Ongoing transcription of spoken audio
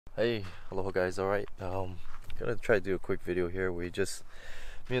Hey, aloha guys, alright. Gonna try to do a quick video here.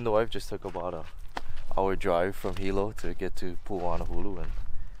 Me and the wife just took about a hour drive from Hilo to get to Pu'uanahulu, and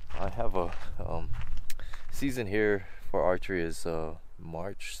I have a season here for archery is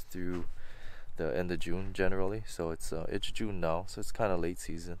March through the end of June generally. So it's June now, so it's kind of late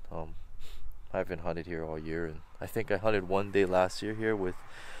season. I haven't hunted here all year, and I think I hunted one day last year here with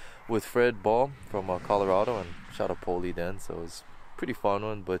Fred Ball from Colorado and shot a poli then, so it was pretty fun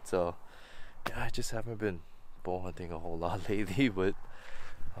one. But yeah, I just haven't been bow hunting a whole lot lately. But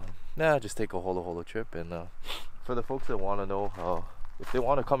just take a holo trip. And for the folks that want to know, if they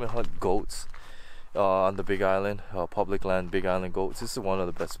want to come and hunt goats on the Big Island, public land Big Island goats, this is one of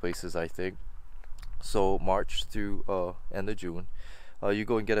the best places I think. So March through end of June, you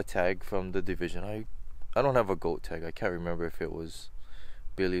go and get a tag from the division. I don't have a goat tag. I can't remember if it was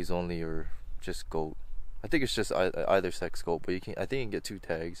Billy's only or just goat. I think it's just either sex goat, but I think you can get 2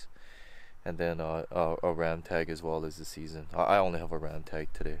 tags, and then a ram tag as well as the season. I only have a ram tag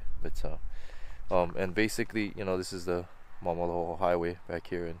today, but and basically, this is the Mamaloho Highway back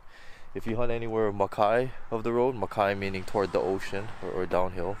here, and if you hunt anywhere Makai of the road, Makai meaning toward the ocean or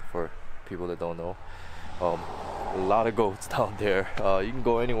downhill for people that don't know, a lot of goats down there. You can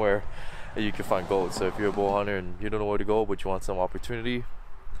go anywhere and you can find goats. So if you're a bow hunter and you don't know where to go but you want some opportunity,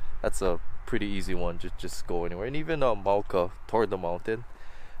 that's a pretty easy one. Just go anywhere. And even Mauka toward the mountain,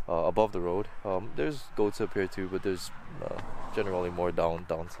 above the road, there's goats up here too, but there's generally more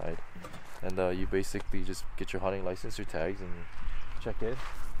downside. And you basically just get your hunting license, your tags, and check in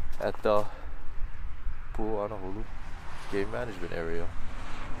at the Pu'uanahulu game management area.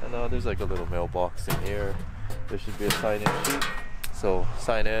 And there's like a little mailbox in here. There should be a sign-in sheet, so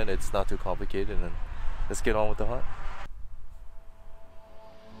sign in. It's not too complicated, and let's get on with the hunt.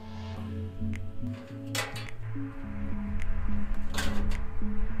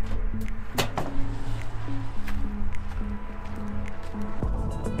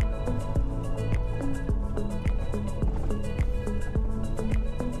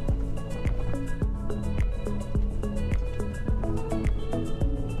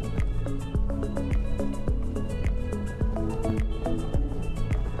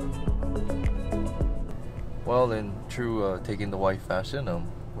 Well, in true taking the wife fashion,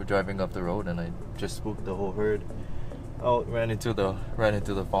 we're driving up the road, and I just spooked the whole herd out. Ran into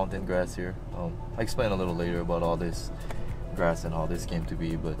the fountain grass here. I explain a little later about all this grass and how this came to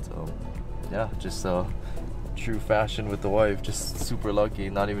be, but yeah, just true fashion with the wife. Just super lucky.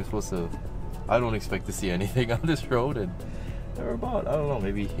 Not even supposed to. I don't expect to see anything on this road, and there were about, I don't know,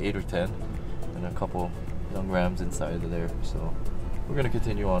 maybe 8 or 10, and a couple young rams inside of there. So we're gonna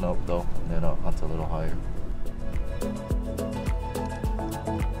continue on up though, and then hunt a little higher.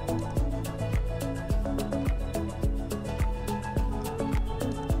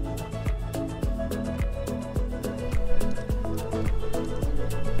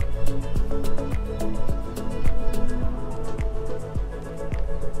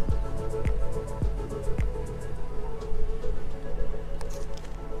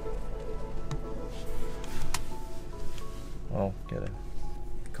 Well, get a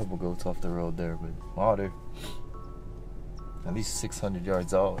couple goats off the road there, but wow, they're at least 600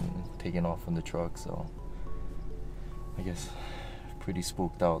 yards out and taking off from the truck, so I guess pretty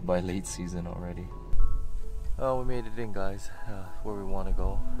spooked out by late season already. We made it in, guys, where we want to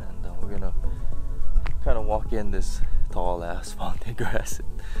go, and we're gonna kind of walk in this tall ass fountain grass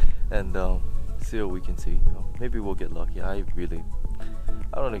and see what we can see. Maybe we'll get lucky. I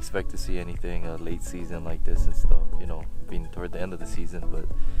don't expect to see anything late season like this and stuff, being toward the end of the season, but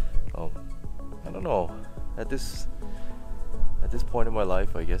I don't know, at this point in my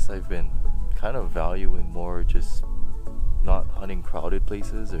life, I guess I've been kind of valuing more just not hunting crowded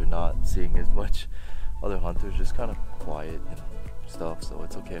places or not seeing as much other hunters, just kind of quiet, stuff. So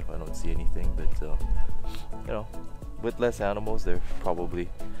it's okay if I don't see anything, but with less animals, there's probably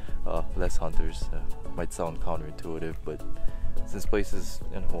less hunters. Might sound counterintuitive, but since places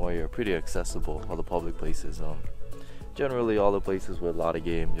in Hawaii are pretty accessible, all the public places, generally all the places with a lot of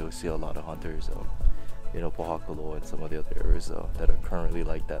game, you'll see a lot of hunters. Pohakalo and some of the other areas that are currently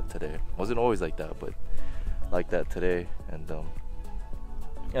like that today. Wasn't always like that, but like that today.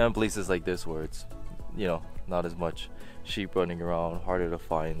 And places like this where it's not as much sheep running around, harder to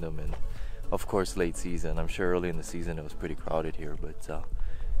find them, and of course late season. I'm sure early in the season it was pretty crowded here, but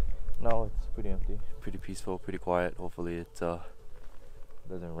now it's pretty empty, pretty peaceful, pretty quiet. Hopefully it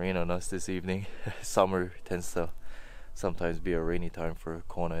doesn't rain on us this evening. Summer tends to sometimes be a rainy time for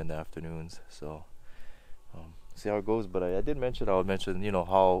Kona in the afternoons, so see how it goes. But I would mention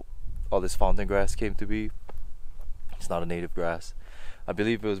how all this fountain grass came to be. It's not a native grass. I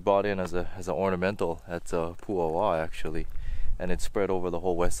believe it was brought in as an ornamental at Puawa actually, and it spread over the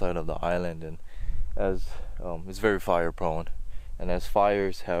whole west side of the island. And as it's very fire prone, and as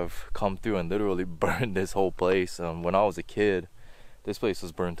fires have come through and literally burned this whole place. When I was a kid, this place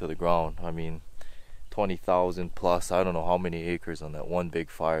was burned to the ground. I mean, 20,000 plus, I don't know how many acres on that one big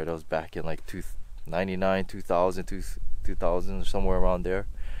fire. That was back in like 99, 2000, 2000, somewhere around there.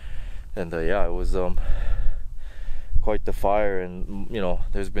 And yeah, it was quite the fire. And you know,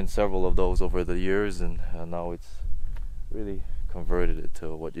 there's been several of those over the years, and now it's really converted it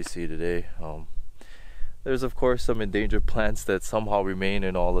to what you see today. There's of course some endangered plants that somehow remain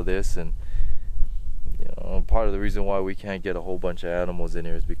in all of this, and you know, part of the reason why we can't get a whole bunch of animals in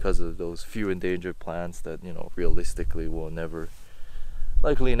here is because of those few endangered plants that, you know, realistically will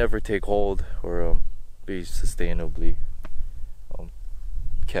likely never take hold or be sustainably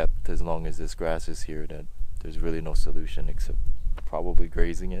kept as long as this grass is here. That there's really no solution except probably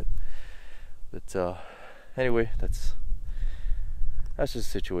grazing it. But anyway, that's just the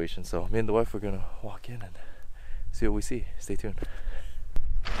situation. So me and the wife, we're gonna walk in and see what we see. Stay tuned.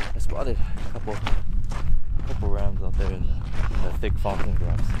 I spotted a couple rams out there in the thick fountain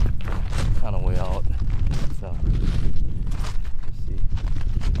grass, kind of way out. So let's see.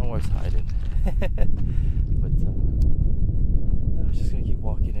 I don't know where it's hiding. But I'm just gonna keep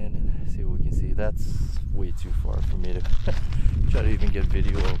walking in and see what we can see. That's way too far for me to try to even get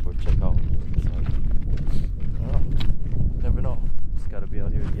video of or check out. So, I don't know. Never know. Just gotta be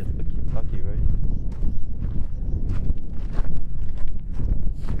out here to get lucky, right?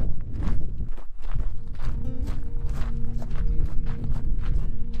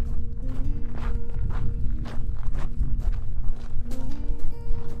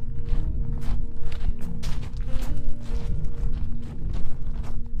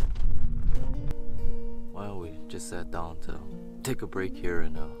 Sat down to take a break here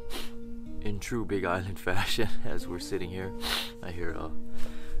in true Big Island fashion. As we're sitting here, I hear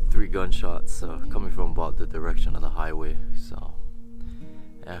 3 gunshots coming from about the direction of the highway. So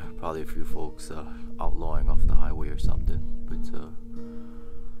yeah, probably a few folks outlawing off the highway or something. But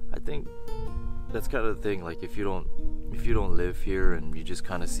I think that's kind of the thing. Like if you don't live here and you just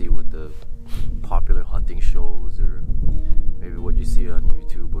kind of see what the popular hunting shows or maybe what you see on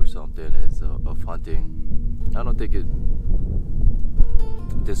YouTube or something is of hunting, I don't think it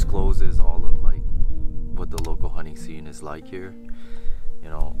discloses all of like what the local hunting scene is like here, you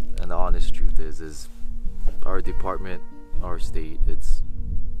know. And the honest truth is our department, our state,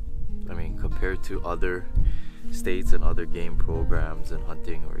 I mean, compared to other states and other game programs and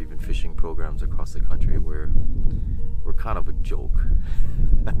hunting or even fishing programs across the country, we're kind of a joke.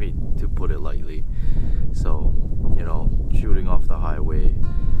 I mean, to put it lightly. So, you know, shooting off the highway,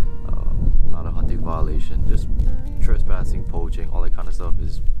 a lot of hunting violation, just trespassing, poaching, all that kind of stuff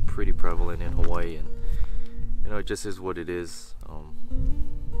is pretty prevalent in Hawaii, and you know, it just is what it is.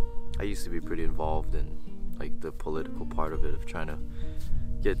 I used to be pretty involved in like the political part of it, of trying to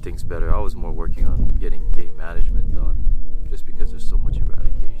get things better. I was more working on getting game management done, just because there's so much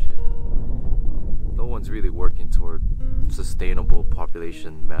eradication. No one's really working toward sustainable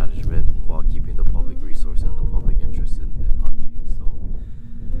population management while keeping the public resource and the public interest in hunting. So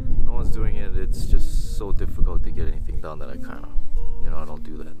no one's doing it. It's just so difficult to get anything done that I kind of, you know, I don't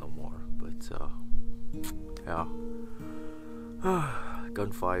do that no more. But yeah,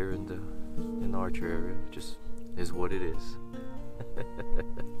 gunfire in the Archer area just is what it is.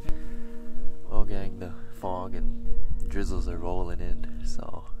 Oh gang, the fog and drizzles are rolling in,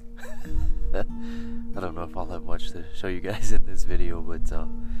 so I don't know if I'll have much to show you guys in this video, but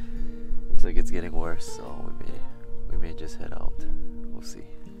looks like it's getting worse, so we may just head out. We'll see.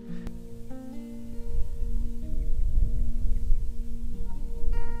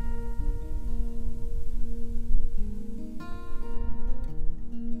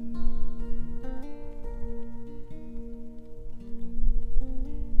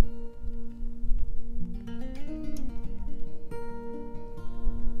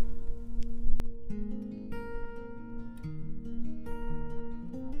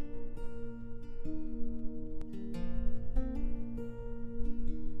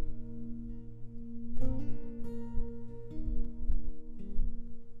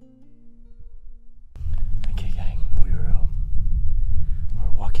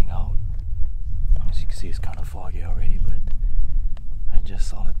 See, it's kind of foggy already, but I just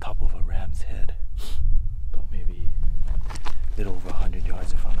saw the top of a ram's head about maybe a little over 100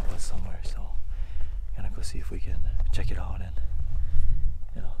 yards in front of us somewhere, so I'm gonna go see if we can check it out, and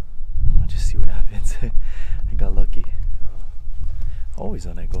you know, I'll just see what happens. I got lucky. Always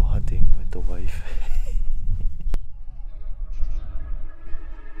when I go hunting with the wife.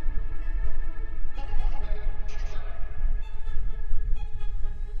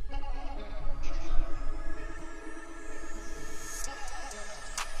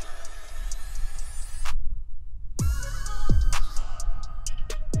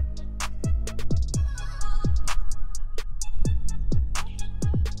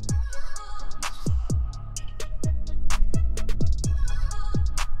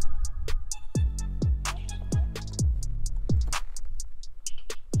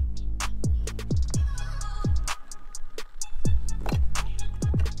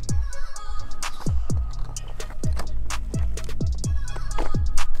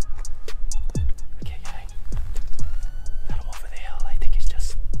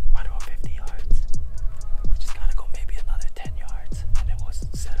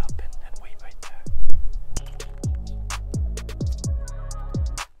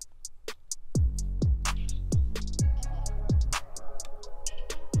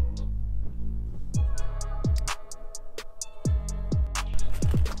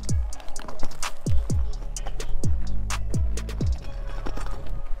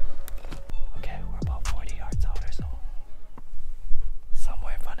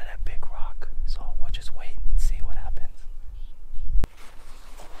 So we'll just wait and see what happens.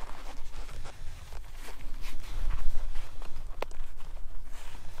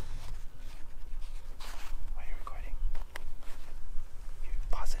 Are you recording? You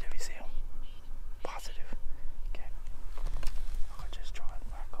positive you see him? Positive. Okay. I'll just draw and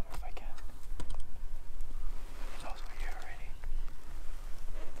mark him if I can. He knows we're here already.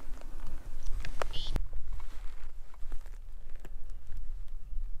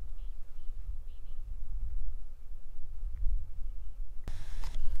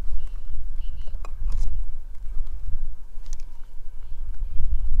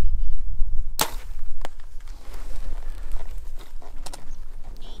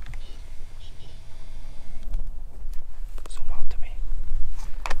 Zoom out to me.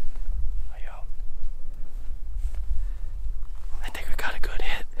 Are you out? I think we got a good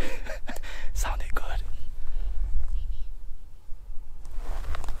hit. Sounded good.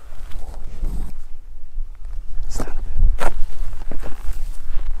 Stand a bit.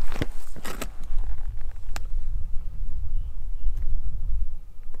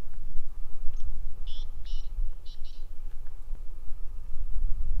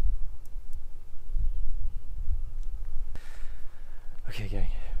 Okay, gang,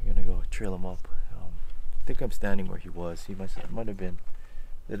 we're gonna go trail him up. I think I'm standing where he was. He might have been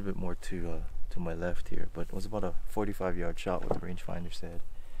a little bit more to my left here, but it was about a 45-yard shot what the rangefinder said,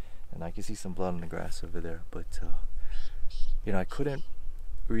 and I can see some blood on the grass over there. But you know, I couldn't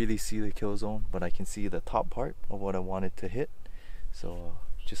really see the kill zone, but I can see the top part of what I wanted to hit. So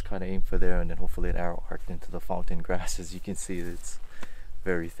just kind of aim for there, and then hopefully an arrow arced into the fountain grass. As you can see, it's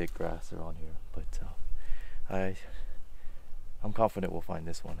very thick grass around here, but I'm confident we'll find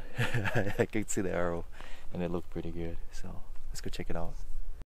this one. I can see the arrow and it looked pretty good, so let's go check it out.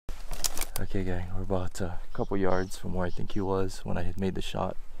 Okay, gang, we're about a couple yards from where I think he was when I had made the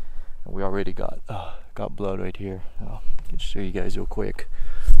shot, and we already got blood right here. I can show you guys real quick.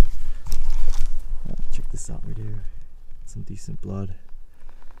 Check this out right here. Some decent blood.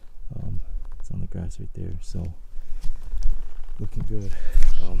 It's on the grass right there, so looking good.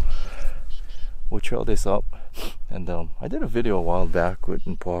 We'll trail this up, and I did a video a while back with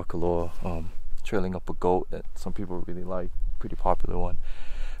Mpawakaloa, trailing up a goat that some people really like, pretty popular one.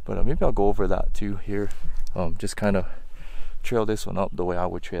 But maybe I'll go over that too here. Just kind of trail this one up the way I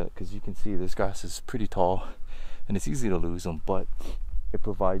would trail it, because you can see this grass is pretty tall and it's easy to lose them, but it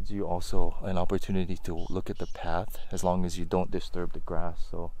provides you also an opportunity to look at the path as long as you don't disturb the grass.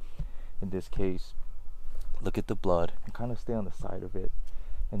 So in this case, look at the blood and kind of stay on the side of it.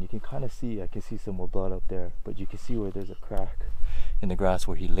 And you can kind of see, I can see some more blood up there, but you can see where there's a crack in the grass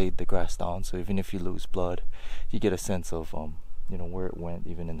where he laid the grass down. So even if you lose blood, you get a sense of you know, where it went,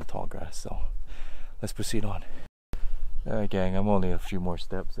 even in the tall grass. So let's proceed on. Alright, gang, I'm only a few more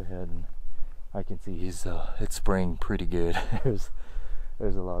steps ahead, and I can see it's spraying pretty good.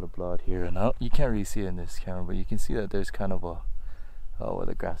 there's a lot of blood here, and you can't really see it in this camera, but you can see that there's kind of a where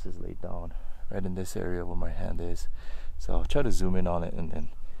the grass is laid down right in this area where my hand is. So I'll try to zoom in on it, and then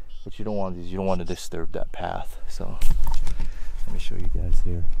what you don't want is you don't want to disturb that path. So let me show you guys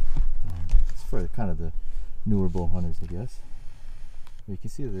here. It's for kind of the newer bow hunters, I guess. You can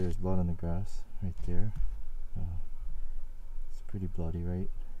see that there's blood on the grass right there. It's pretty bloody, right?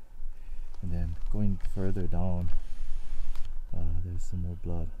 And then going further down, there's some more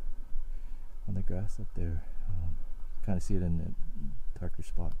blood on the grass up there. Kind of see it in the darker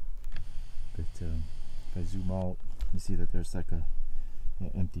spot. But if I zoom out, you see that there's like an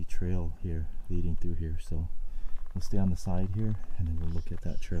empty trail here leading through here. So we'll stay on the side here, and then we'll look at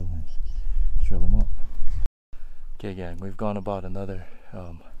that trail and trail him up. Okay, gang, we've gone about another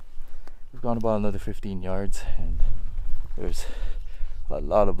 15 yards, and there's a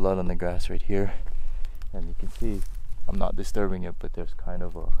lot of blood on the grass right here. And you can see I'm not disturbing it, but there's kind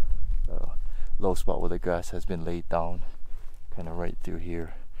of a low spot where the grass has been laid down, kind of right through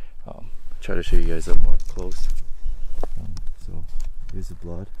here. Try to show you guys up more close. So here's the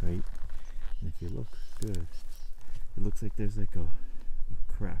blood, right? And if you look good, it looks like there's like a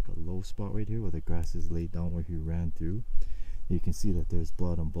crack, a low spot right here where the grass is laid down where he ran through. You can see that there's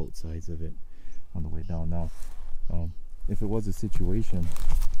blood on both sides of it on the way down. Now, if it was a situation,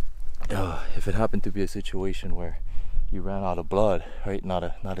 if it happened to be a situation where you ran out of blood, right, not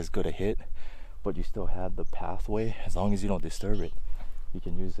as good a hit, but you still had the pathway, as long as you don't disturb it, you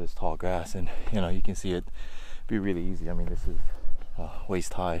can use this tall grass, and you know, you can see it be really easy. I mean, this is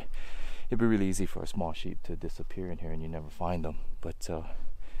waist high. It'd be really easy for a small sheep to disappear in here and you never find them, but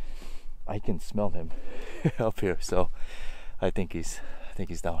I can smell him up here, so I think he's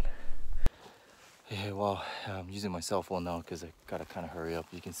down. Yeah, well, I'm using my cell phone now because I gotta kind of hurry up.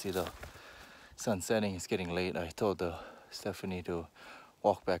 You can see the sun setting, it's getting late. I told Stephanie to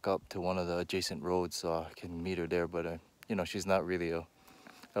walk back up to one of the adjacent roads so I can meet her there, but you know, she's not really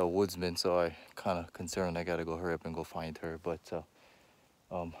a woodsman, so I kind of concerned I gotta go hurry up and go find her. But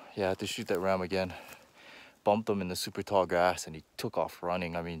yeah, I had to shoot that ram again. Bumped him in the super tall grass and he took off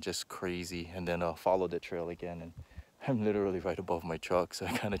running. I mean, just crazy. And then followed the trail again, and I'm literally right above my truck, so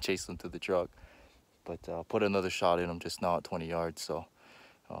I kind of chased him to the truck. But put another shot in him just now at 20 yards, so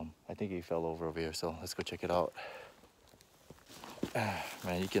I think he fell over here, so let's go check it out.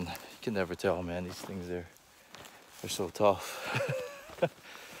 Man, you can never tell, man. These things they're so tough.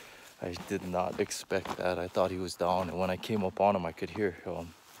 I did not expect that. I thought he was down, and when I came up on him, I could hear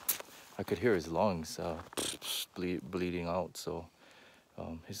his lungs bleeding out. So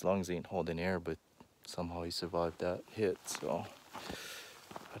his lungs ain't holding air, but somehow he survived that hit. So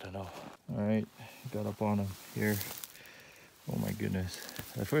I don't know. All right, got up on him here. Oh my goodness,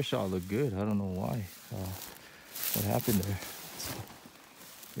 that first shot looked good. I don't know why. What happened there? So,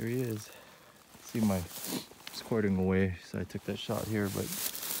 here he is. See my squirting away, so I took that shot here. But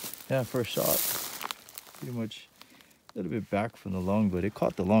yeah, first shot, pretty much a little bit back from the lung, but it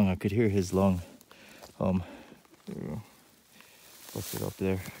caught the lung. I could hear his lung. Bust it up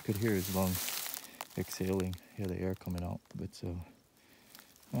there. I could hear his lung exhaling. Yeah, the air coming out. But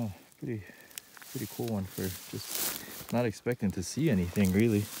pretty cool one for just not expecting to see anything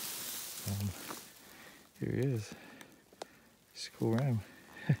really. Here he is. It's a cool ram.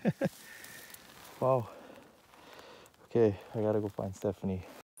 Wow. Okay, I gotta go find Stephanie.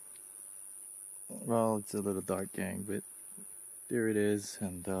 Well, it's a little dark, gang, but there it is.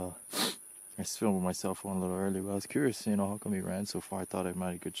 And I just filmed myself one a little early, but I was curious, you know, how come he ran so far. I thought I might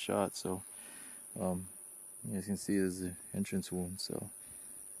have a good shot. So you guys can see there's an entrance wound, so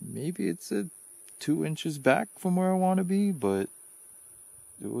maybe it's 2 inches back from where I want to be, but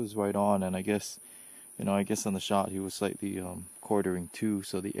it was right on. And I guess, you know, on the shot he was slightly quartering too,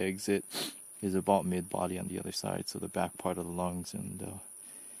 so the exit is about mid-body on the other side, so the back part of the lungs. And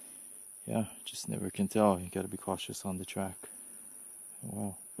yeah, just never can tell. You gotta be cautious on the track.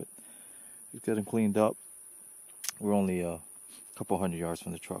 Wow, but we've got him cleaned up. We're only a couple 100 yards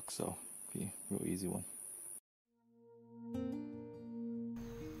from the truck, so be a real easy one.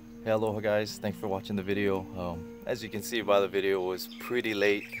 Hey, aloha guys, thanks for watching the video. As you can see by the video, it was pretty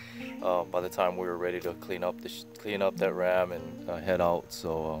late by the time we were ready to clean up that ram and head out.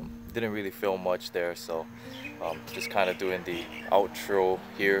 So didn't really film much there, so just kind of doing the outro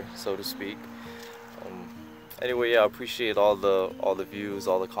here, so to speak. Anyway, yeah, I appreciate all the views,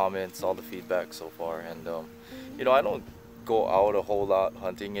 all the comments, all the feedback so far. And you know, I don't go out a whole lot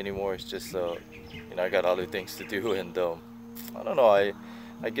hunting anymore. It's just you know, I got other things to do, and I don't know,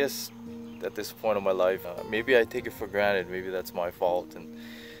 I guess at this point of my life, maybe I take it for granted. Maybe that's my fault, and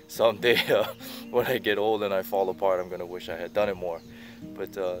someday when I get old and I fall apart, I'm gonna wish I had done it more.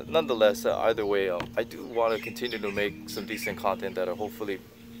 But nonetheless, either way, I do want to continue to make some decent content that are hopefully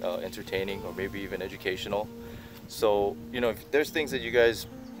entertaining or maybe even educational. So, you know, if there's things that you guys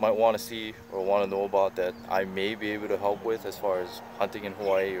might want to see or want to know about that I may be able to help with as far as hunting in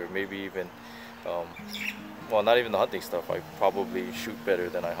Hawaii, or maybe even well, not even the hunting stuff. I probably shoot better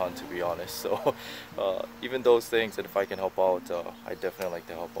than I hunt, to be honest. So even those things, and if I can help out, I definitely like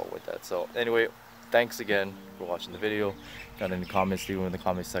to help out with that. So anyway, thanks again for watching the video. Got any comments, leave them in the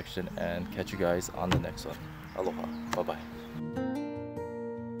comment section, and catch you guys on the next one. Aloha. Bye-bye.